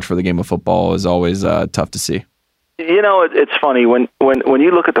did so much for the game of football is always tough to see. It's funny when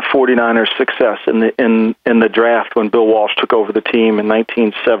you look at the 49ers' success in the draft when Bill Walsh took over the team in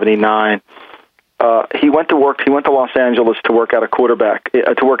 1979. He went to Los Angeles to work out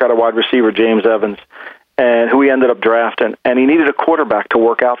a wide receiver, James Evans, and who he ended up drafting, and he needed a quarterback to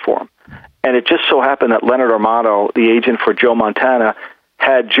work out for him. And it just so happened that Leonard Armato, the agent for Joe Montana,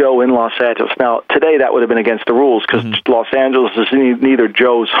 had Joe in Los Angeles. Now, today that would have been against the rules because Los Angeles is neither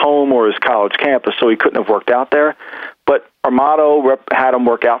Joe's home or his college campus, so he couldn't have worked out there. But Armato had him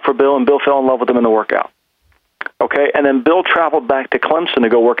work out for Bill, and Bill fell in love with him in the workout. Okay, and then Bill traveled back to Clemson to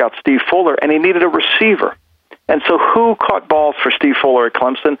go work out Steve Fuller, and he needed a receiver. And so who caught balls for Steve Fuller at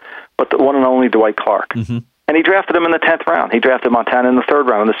Clemson but the one and only Dwight Clark? And he drafted him in the 10th round. He drafted Montana in the 3rd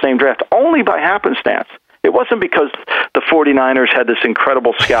round in the same draft, only by happenstance. It wasn't because the 49ers had this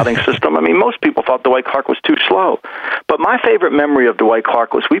incredible scouting system. I mean, most people thought Dwight Clark was too slow. But my favorite memory of Dwight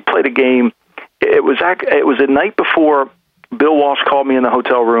Clark was we played a game. It was a night before Bill Walsh called me in the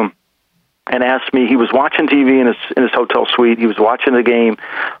hotel room, and asked me. He was watching TV in his hotel suite. He was watching the game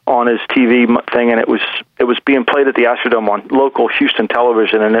on his TV thing, and it was being played at the Astrodome on local Houston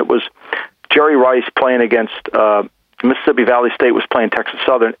television, and it was Jerry Rice playing against Mississippi Valley State was playing Texas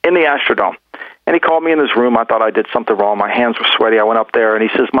Southern in the Astrodome. And he called me in his room. I thought I did something wrong. My hands were sweaty. I went up there, and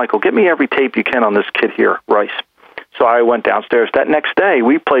he says, "Michael, get me every tape you can on this kid here, Rice." So I went downstairs. That next day,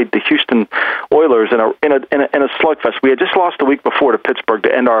 we played the Houston Oilers in a slugfest. We had just lost the week before to Pittsburgh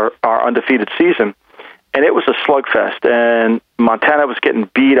to end our undefeated season, and it was a slugfest. And Montana was getting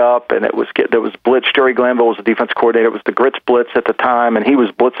beat up, and there was blitz. Jerry Glanville was the defense coordinator. It was the Grits Blitz at the time, and he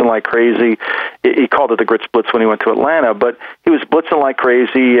was blitzing like crazy. He called it the Grits Blitz when he went to Atlanta, but he was blitzing like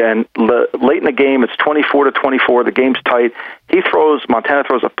crazy. And late in the game, it's 24-24. The game's tight. Montana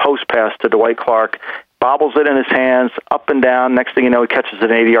throws a post pass to Dwight Clark, bobbles it in his hands, up and down. Next thing you know, he catches an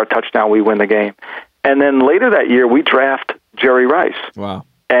 80-yard touchdown. We win the game. And then later that year, we draft Jerry Rice. Wow.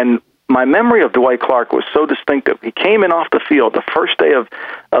 And my memory of Dwight Clark was so distinctive. He came in off the field the first day of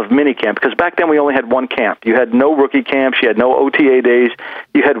minicamp, because back then we only had one camp. You had no rookie camps. You had no OTA days.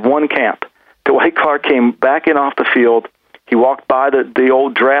 You had one camp. Dwight Clark came back in off the field. He walked by the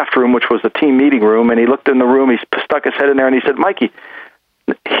old draft room, which was the team meeting room, and he looked in the room. He stuck his head in there, and he said, "Mikey,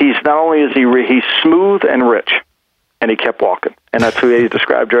 he's not only is he's smooth and rich," and he kept walking. And that's who he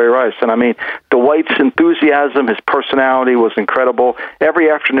described Jerry Rice. And I mean, Dwight's enthusiasm, his personality was incredible. Every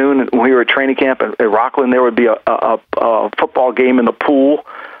afternoon when we were at training camp at Rockland, there would be a football game in the pool,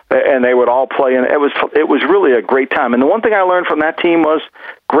 and they would all play. And it was really a great time. And the one thing I learned from that team was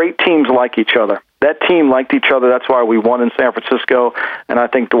great teams like each other. That team liked each other. That's why we won in San Francisco. And I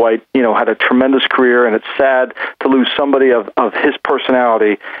think Dwight, had a tremendous career, and it's sad to lose somebody of his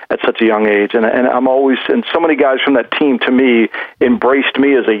personality at such a young age. And so many guys from that team, to me, embraced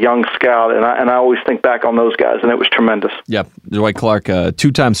me as a young scout, and I always think back on those guys, and it was tremendous. Yep. Dwight Clark,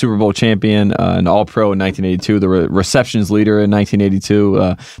 two-time Super Bowl champion, an All-Pro in 1982, the receptions leader in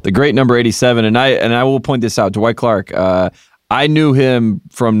 1982, the great number 87. And I will point this out, Dwight Clark, I knew him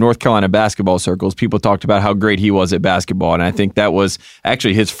from North Carolina basketball circles. People talked about how great he was at basketball, and I think that was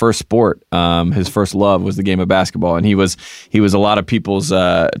actually his first sport. His first love was the game of basketball, and he was a lot of people's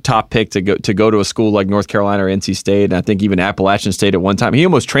top pick to go to a school like North Carolina or NC State, and I think even Appalachian State at one time. He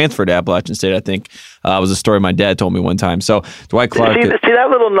almost transferred to Appalachian State, I think. Was a story my dad told me one time. So Dwight Clark. See, that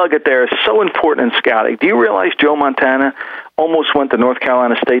little nugget there is so important in scouting. Do you realize Joe Montana almost went to North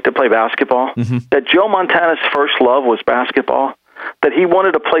Carolina State to play basketball? Mm-hmm. That Joe Montana's first love was basketball? That he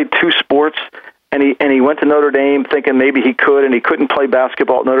wanted to play two sports, and he went to Notre Dame thinking maybe he could, and he couldn't play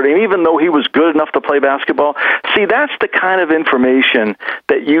basketball at Notre Dame, even though he was good enough to play basketball? See, that's the kind of information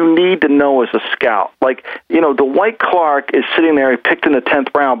that you need to know as a scout. Like, Dwight Clark is sitting there, he picked in the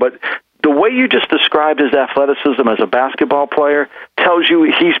 10th round, but the way you just described his athleticism as a basketball player tells you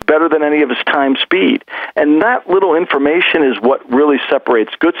he's better than any of his time speed. And that little information is what really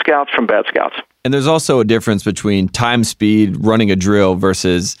separates good scouts from bad scouts. And there's also a difference between time speed, running a drill,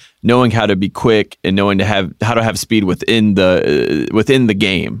 versus knowing how to be quick and knowing how to have speed within the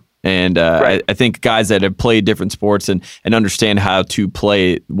game. And right. I think guys that have played different sports and understand how to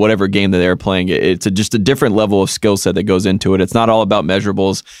play whatever game that they're playing, it's just a different level of skill set that goes into it. It's not all about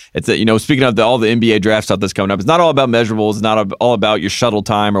measurables. It's speaking of all the NBA draft stuff that's coming up, it's not all about measurables. It's not all about your shuttle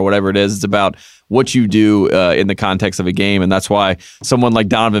time or whatever it is. It's about what you do in the context of a game, and that's why someone like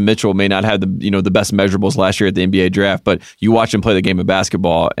Donovan Mitchell may not have the best measurables last year at the NBA draft, but you watch him play the game of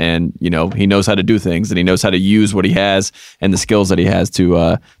basketball, and he knows how to do things, and he knows how to use what he has and the skills that he has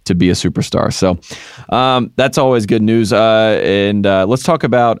to be a superstar. So that's always good news. And let's talk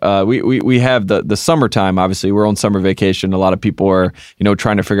about we have the summertime. Obviously, we're on summer vacation. A lot of people are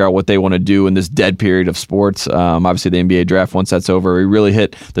trying to figure out what they want to do in this dead period of sports. Obviously, the NBA draft, once that's over, we really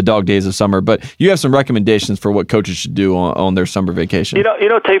hit the dog days of summer, but you have some recommendations for what coaches should do on their summer vacation.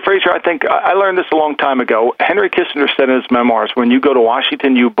 Tay Frazier, I think I learned this a long time ago. Henry Kissinger said in his memoirs, when you go to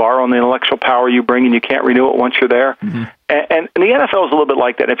Washington, you borrow on the intellectual power you bring, and you can't renew it once you're there. Mm-hmm. And the NFL is a little bit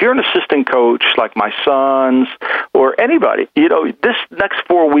like that. If you're an assistant coach, like my sons or anybody, this next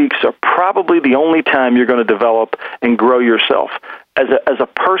 4 weeks are probably the only time you're going to develop and grow yourself as a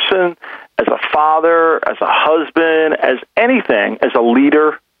person, as a father, as a husband, as anything, as a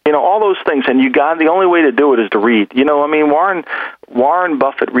leader. All those things, and the only way to do it is to read. Warren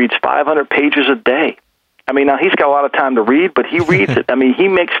Buffett reads 500 pages a day. Now he's got a lot of time to read, but he reads it. He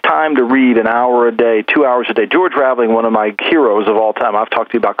makes time to read an hour a day, 2 hours a day. George Raveling, one of my heroes of all time. I've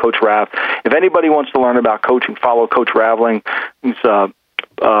talked to you about Coach Rav. If anybody wants to learn about coaching, follow Coach Raveling. He's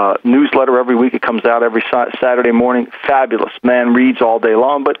newsletter every week. It comes out every Saturday morning. Fabulous. Man reads all day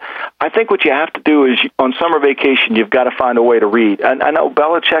long. But I think what you have to do is on summer vacation, you've got to find a way to read. And I know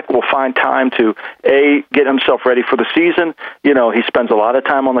Belichick will find time to, get himself ready for the season. He spends a lot of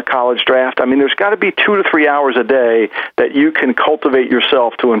time on the college draft. I mean, there's got to be 2 to 3 hours a day that you can cultivate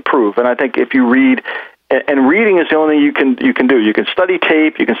yourself to improve. And I think if you read, and reading is the only thing you can do. You can study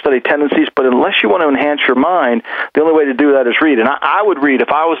tape, you can study tendencies, but unless you want to enhance your mind, the only way to do that is read. And I would read, if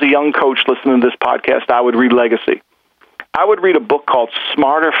I was a young coach listening to this podcast, I would read Legacy. I would read a book called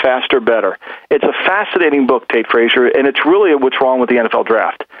Smarter, Faster, Better. It's a fascinating book, Tate Frazier, and it's really what's wrong with the NFL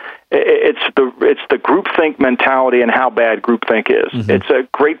draft. It's the groupthink mentality and how bad groupthink is. Mm-hmm. It's a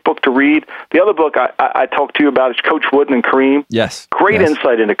great book to read. The other book I talked to you about is Coach Wooden and Kareem. Yes. Great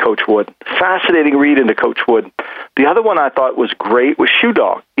insight into Coach Wooden. Fascinating read into Coach Wooden. The other one I thought was great was Shoe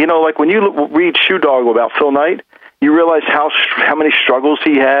Dog. Like when you read Shoe Dog about Phil Knight, you realize how many struggles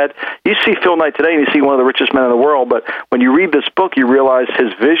he had. You see Phil Knight today, and you see one of the richest men in the world, but when you read this book, you realize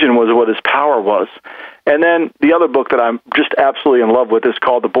his vision was what his power was. And then the other book that I'm just absolutely in love with is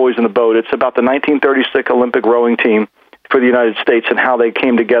called The Boys in the Boat. It's about the 1936 Olympic rowing team for the United States and how they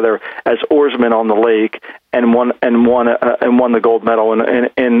came together as oarsmen on the lake and won the gold medal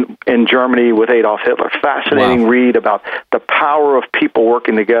in Germany with Adolf Hitler. Fascinating read about the power of people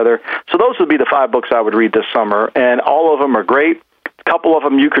working together. So those would be the 5 books I would read this summer, and all of them are great. A couple of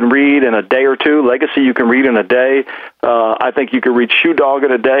them you can read in a day or two. Legacy you can read in a day. I think you could read Shoe Dog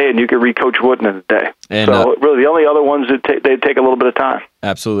in a day, and you could read Coach Wooden in a day. And, so really the only other ones that they take a little bit of time.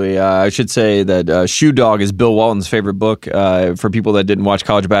 Absolutely. I should say that Shoe Dog is Bill Walton's favorite book. For people that didn't watch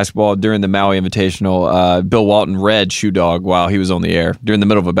college basketball during the Maui Invitational, Bill Walton read Shoe Dog while he was on the air during the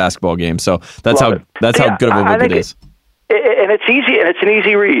middle of a basketball game. So that's how good of a book it is. And it's easy, and it's an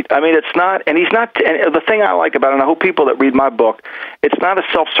easy read. I mean, it's not, and he's not, and the thing I like about it, and I hope people that read my book, it's not a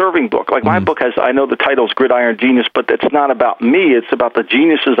self-serving book. Like my book has, I know the title's Gridiron Genius, but it's not about me. It's about the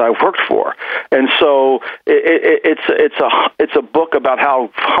geniuses I worked for. And so it's a book about how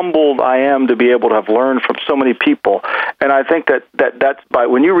humbled I am to be able to have learned from so many people. And I think that's by,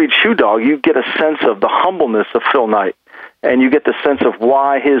 when you read Shoe Dog, you get a sense of the humbleness of Phil Knight. And you get the sense of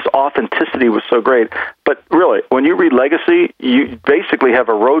why his authenticity was so great. But really, when you read Legacy, you basically have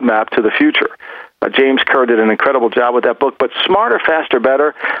a roadmap to the future. James Kerr did an incredible job with that book. But Smarter, Faster,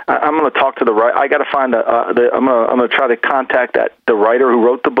 Better. I'm going to talk to the writer. I got to find I'm going to try to contact the writer who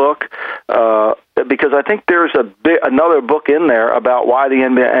wrote the book because I think there's another book in there about why the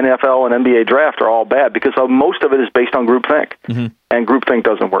NFL and NBA draft are all bad because most of it is based on groupthink. Mm-hmm. And groupthink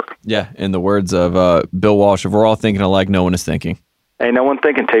doesn't work. Yeah, in the words of Bill Walsh, if we're all thinking alike, no one is thinking. Ain't no one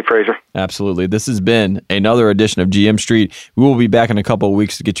thinking, Tate Frazier. Absolutely. This has been another edition of GM Street. We will be back in a couple of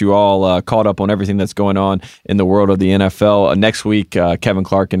weeks to get you all caught up on everything that's going on in the world of the NFL. Next week, Kevin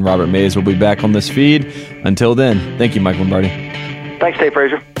Clark and Robert Mays will be back on this feed. Until then, thank you, Mike Lombardi. Thanks, Tate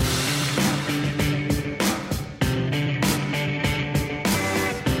Frazier.